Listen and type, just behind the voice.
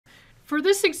For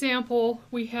this example,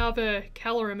 we have a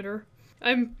calorimeter.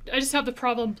 I just have the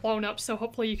problem blown up, so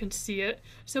hopefully you can see it.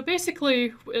 So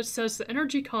basically, it says the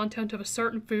energy content of a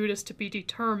certain food is to be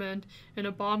determined in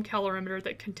a bomb calorimeter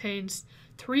that contains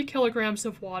 3 kilograms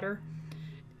of water.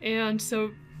 And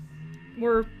so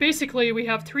we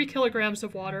have 3 kilograms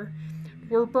of water.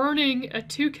 We're burning a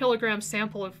 2 kilogram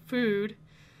sample of food,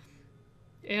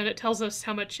 and it tells us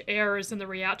how much air is in the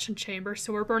reaction chamber.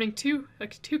 So we're burning a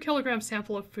 2 kilogram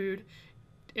sample of food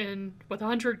with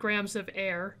 100 grams of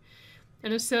air.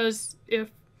 And it says if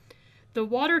the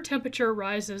water temperature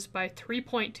rises by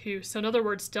 3.2, so in other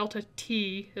words, delta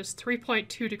T is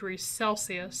 3.2 degrees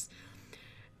Celsius,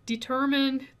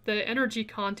 determine the energy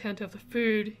content of the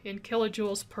food in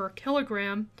kilojoules per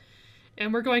kilogram,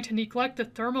 and we're going to neglect the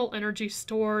thermal energy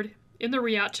stored in the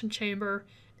reaction chamber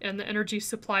and the energy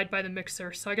supplied by the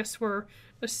mixer. So I guess we're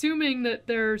assuming that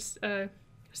there's a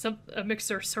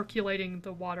mixer circulating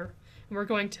the water, and we're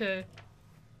going to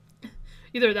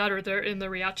either that or they're in the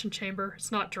reaction chamber.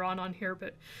 It's not drawn on here,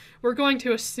 but we're going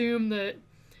to assume that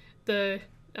the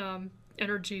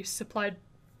energy supplied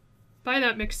by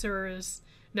that mixer is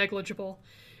negligible.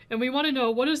 And we want to know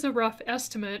what is the rough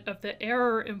estimate of the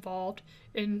error involved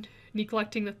in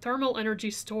neglecting the thermal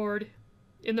energy stored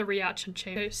in the reaction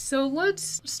chamber. Okay, so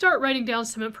let's start writing down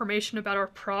some information about our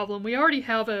problem. We already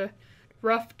have a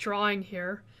rough drawing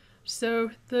here.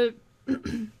 So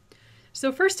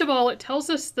so first of all, it tells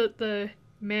us that the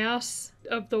mass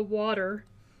of the water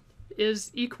is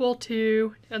equal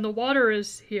to, and the water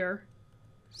is here,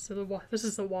 so this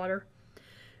is the water.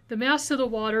 The mass of the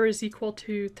water is equal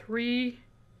to 3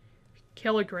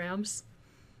 kilograms.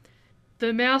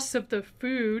 The mass of the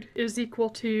food is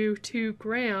equal to 2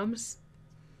 grams.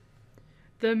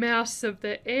 The mass of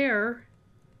the air,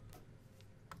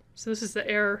 so this is the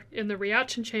air in the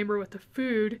reaction chamber with the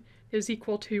food, is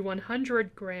equal to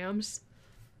 100 grams.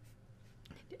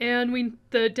 And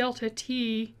the delta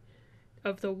T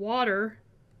of the water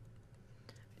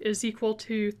is equal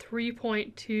to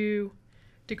 3.2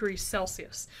 degrees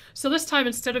Celsius. So this time,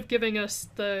 instead of giving us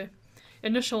the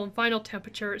initial and final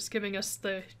temperature, it's giving us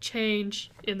the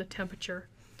change in the temperature.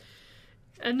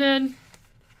 And then,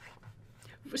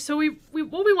 so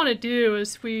what we want to do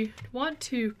is we want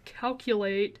to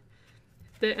calculate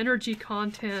the energy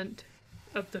content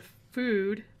of the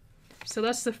food. So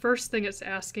that's the first thing it's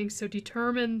asking. So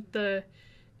determine the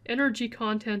energy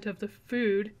content of the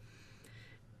food.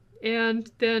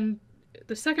 And then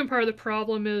the second part of the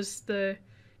problem is the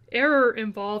error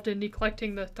involved in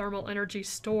neglecting the thermal energy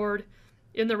stored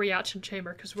in the reaction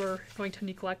chamber, because we're going to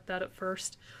neglect that at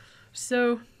first.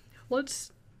 So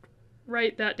let's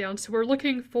write that down. So we're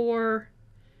looking for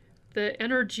the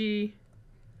energy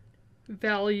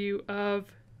value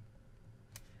of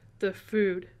the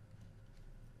food.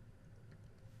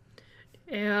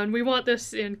 And we want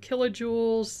this in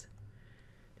kilojoules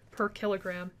per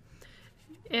kilogram.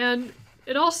 And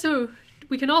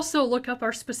we can also look up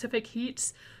our specific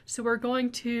heats. So we're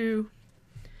going to,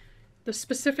 the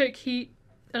specific heat,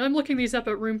 and I'm looking these up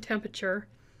at room temperature.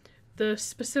 The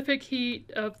specific heat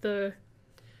of the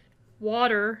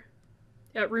water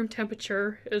at room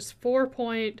temperature is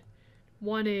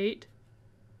 4.18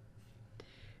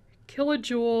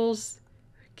 kilojoules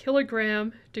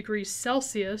kilogram degrees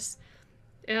Celsius,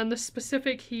 and the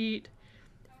specific heat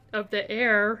of the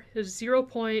air is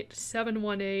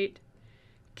 0.718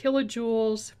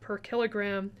 kilojoules per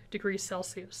kilogram degrees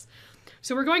Celsius.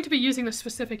 So we're going to be using the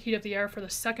specific heat of the air for the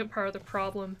second part of the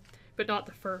problem, but not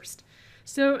the first.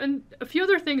 So, and a few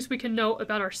other things we can note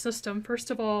about our system.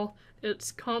 First of all,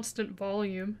 it's constant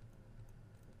volume.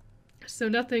 So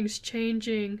nothing's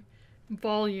changing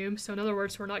volume. So in other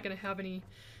words, we're not going to have any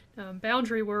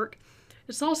boundary work.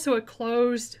 It's also a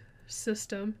closed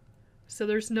system, so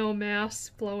there's no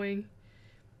mass flowing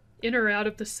in or out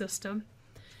of the system.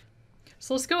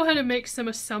 So let's go ahead and make some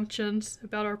assumptions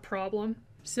about our problem.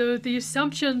 So the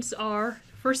assumptions are,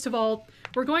 first of all,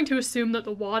 we're going to assume that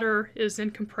the water is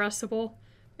incompressible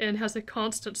and has a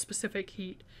constant specific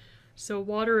heat. So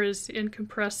water is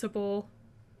incompressible,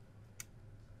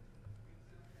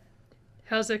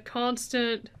 has a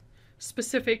constant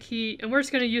specific heat, and we're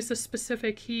just going to use the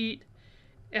specific heat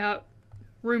at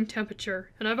room temperature.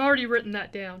 And I've already written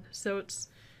that down. So it's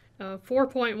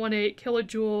 4.18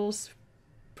 kilojoules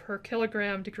per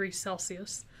kilogram degrees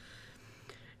Celsius.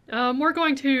 We're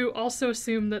going to also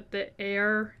assume that the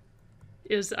air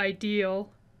is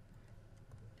ideal.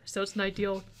 So it's an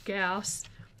ideal gas,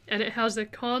 and it has a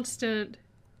constant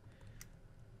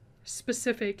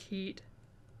specific heat.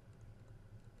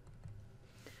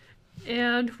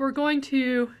 And we're going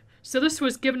to, so this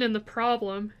was given in the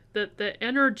problem, that the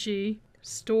energy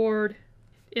stored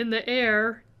in the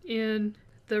air in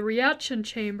the reaction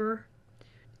chamber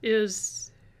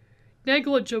is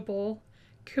negligible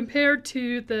compared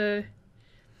to the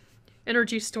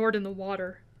energy stored in the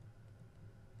water.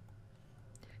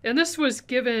 And this was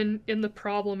given in the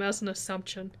problem as an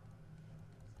assumption.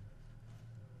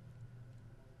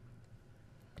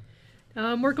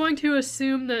 We're going to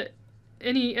assume that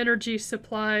any energy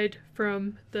supplied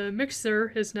from the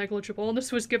mixer is negligible, and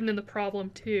this was given in the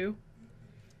problem too.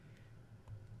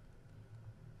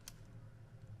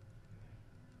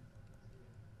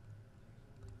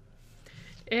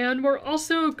 And we're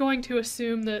also going to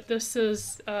assume that this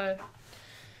is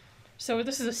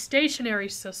this is a stationary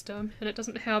system, and it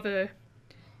doesn't have a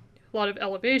lot of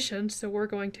elevation, so we're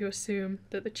going to assume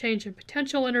that the change in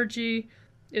potential energy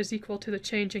is equal to the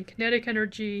change in kinetic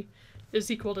energy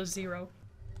is equal to 0.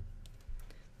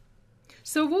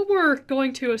 So what we're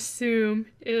going to assume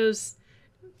is,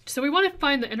 so we want to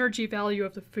find the energy value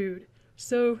of the food.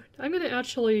 So I'm going to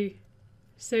actually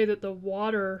say that the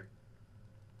water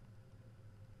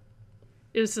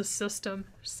is the system.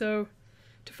 So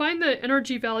to find the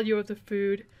energy value of the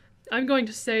food, I'm going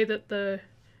to say that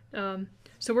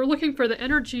so we're looking for the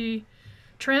energy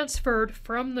transferred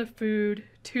from the food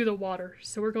to the water.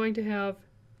 So we're going to have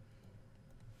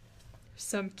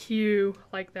some Q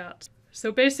like that.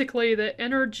 So basically the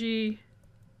energy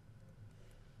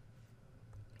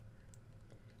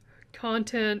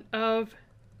content of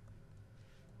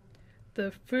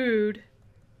the food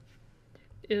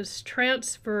is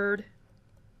transferred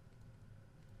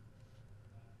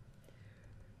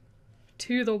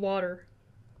to the water.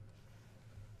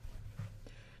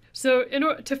 So in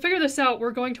order to figure this out,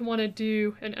 we're going to want to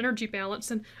do an energy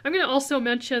balance. And I'm going to also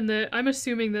mention that I'm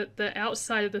assuming that the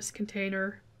outside of this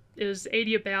container is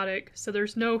adiabatic, so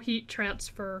there's no heat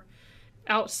transfer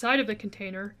outside of the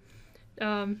container.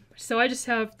 So I just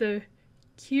have the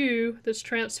Q that's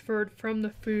transferred from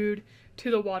the food to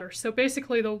the water. So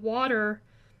basically the water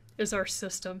is our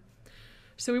system.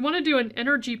 So we want to do an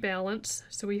energy balance.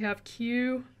 So we have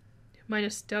Q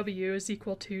minus W is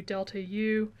equal to delta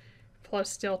U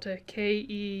plus delta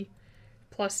KE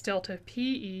plus delta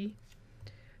PE.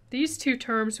 These two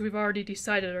terms we've already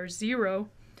decided are 0,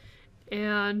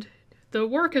 and the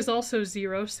work is also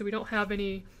 0, so we don't have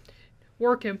any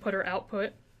work input or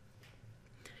output.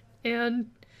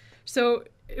 And so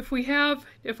if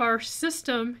our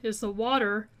system is the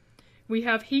water, we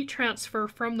have heat transfer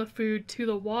from the food to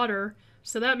the water,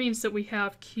 so that means that we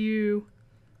have Q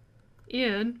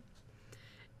in,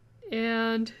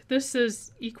 and this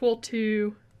is equal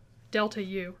to delta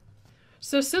U.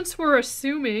 So since we're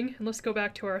assuming, and let's go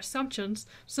back to our assumptions,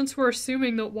 since we're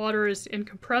assuming that water is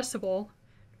incompressible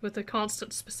with a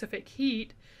constant specific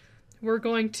heat, we're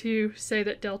going to say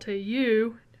that delta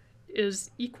U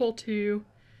is equal to,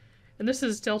 and this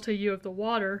is delta U of the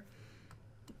water,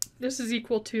 this is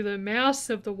equal to the mass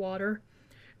of the water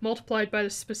multiplied by the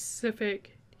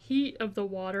specific heat of the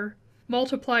water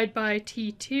multiplied by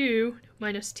T2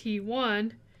 minus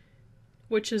T1,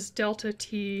 which is delta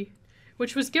T,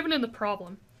 which was given in the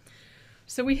problem.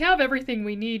 So we have everything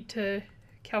we need to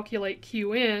calculate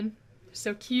Q in.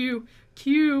 So Q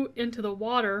into the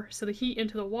water, so the heat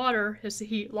into the water is the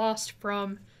heat lost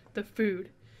from the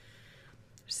food.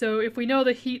 So if we know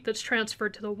the heat that's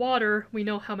transferred to the water, we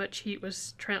know how much heat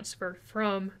was transferred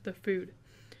from the food.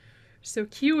 So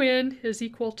Q in is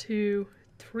equal to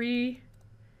 3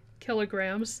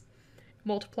 kilograms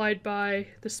multiplied by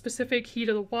the specific heat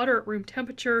of the water at room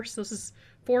temperature. So this is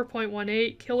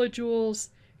 4.18 kilojoules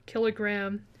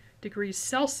kilogram degrees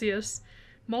Celsius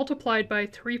multiplied by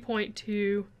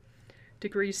 3.2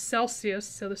 degrees Celsius.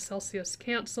 So the Celsius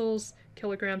cancels,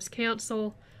 kilograms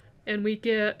cancel, and we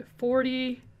get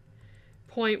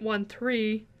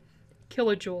 40.13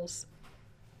 kilojoules.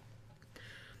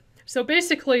 So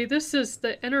basically this is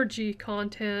the energy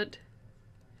content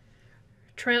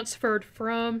transferred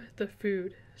from the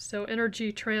food. So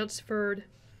energy transferred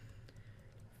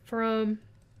from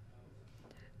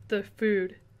the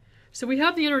food. So we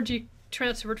have the energy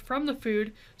transferred from the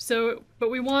food,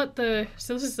 but we want so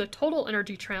this is the total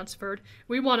energy transferred.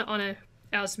 We want it on a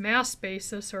as mass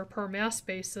basis or per mass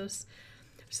basis.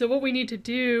 So what we need to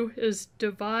do is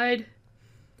divide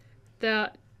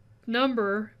that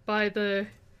number by the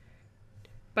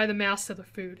mass of the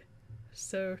food.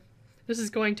 So this is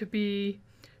going to be,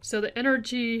 so the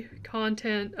energy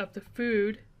content of the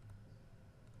food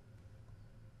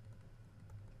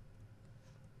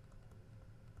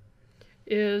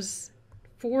is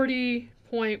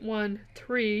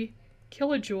 40.13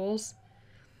 kilojoules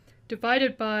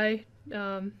divided by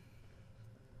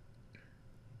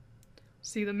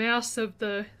see the mass of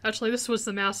the, actually this was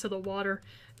the mass of the water.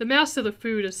 The mass of the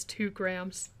food is 2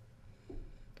 grams.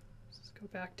 Let's go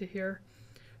back to here.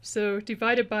 So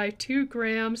divided by 2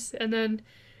 grams, and then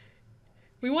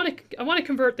I want to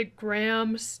convert the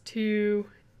grams to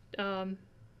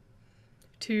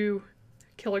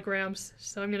kilograms.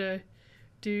 So I'm going to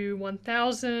do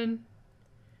 1,000.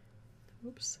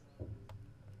 Oops.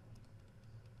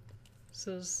 This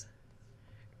is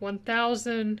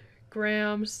 1,000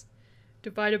 grams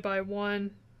divided by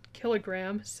 1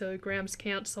 kilogram, so grams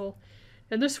cancel.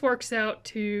 And this works out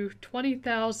to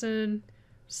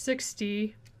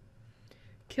 20,060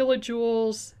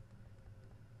 kilojoules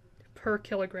per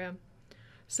kilogram.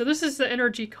 So this is the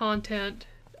energy content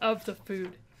of the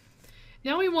food.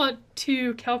 Now we want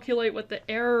to calculate what the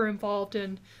error involved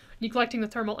in neglecting the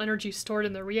thermal energy stored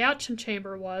in the reaction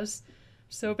chamber was.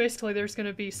 So basically there's going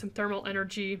to be some thermal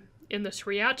energy in this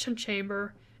reaction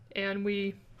chamber, and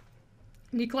we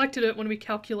neglected it when we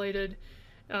calculated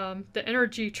the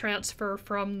energy transfer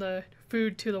from the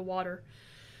food to the water.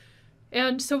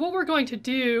 And so what we're going to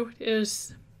do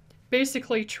is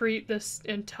basically treat this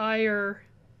entire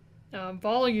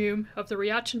volume of the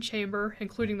reaction chamber,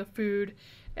 including the food,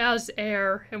 as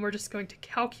air, and we're just going to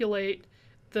calculate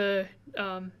the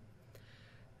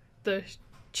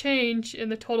change in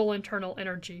the total internal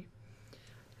energy.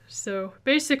 So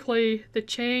basically the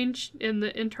change in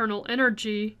the internal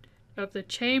energy of the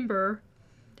chamber,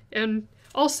 and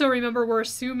also remember we're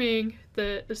assuming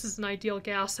that this is an ideal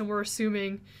gas and we're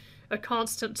assuming a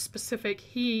constant specific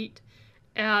heat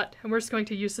and we're just going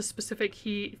to use the specific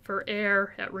heat for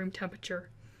air at room temperature.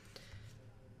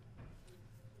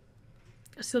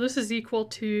 So this is equal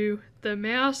to the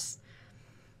mass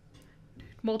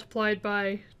multiplied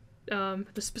by the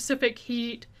specific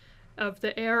heat of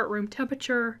the air at room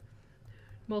temperature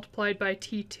multiplied by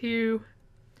T2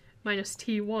 minus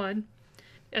T1.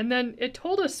 And then it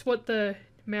told us what the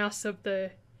mass of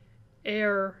the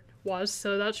air was,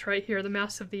 so that's right here. The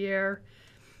mass of the air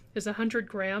is 100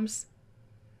 grams.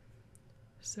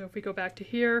 So if we go back to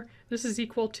here, this is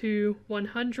equal to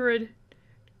 100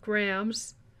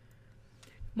 grams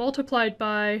multiplied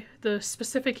by the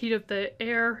specific heat of the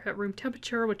air at room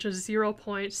temperature, which is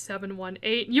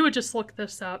 0.718. You would just look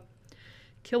this up.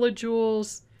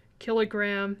 Kilojoules,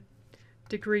 kilogram,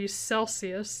 degrees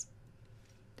Celsius.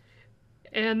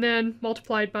 And then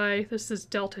multiplied by, this is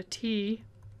delta T,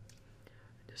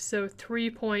 so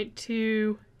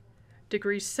 3.2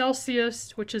 degrees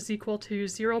Celsius, which is equal to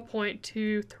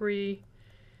 0.23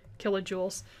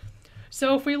 kilojoules.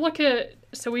 So if we look at,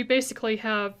 so we basically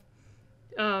have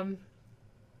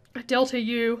delta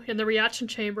U in the reaction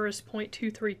chamber is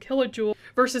 0.23 kilojoule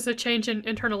versus a change in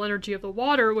internal energy of the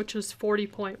water, which is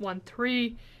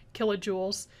 40.13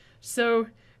 kilojoules. So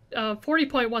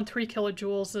 40.13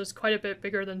 kilojoules is quite a bit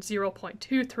bigger than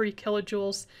 0.23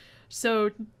 kilojoules.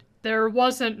 So there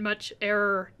wasn't much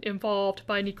error involved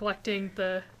by neglecting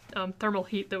the thermal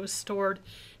heat that was stored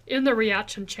in the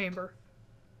reaction chamber.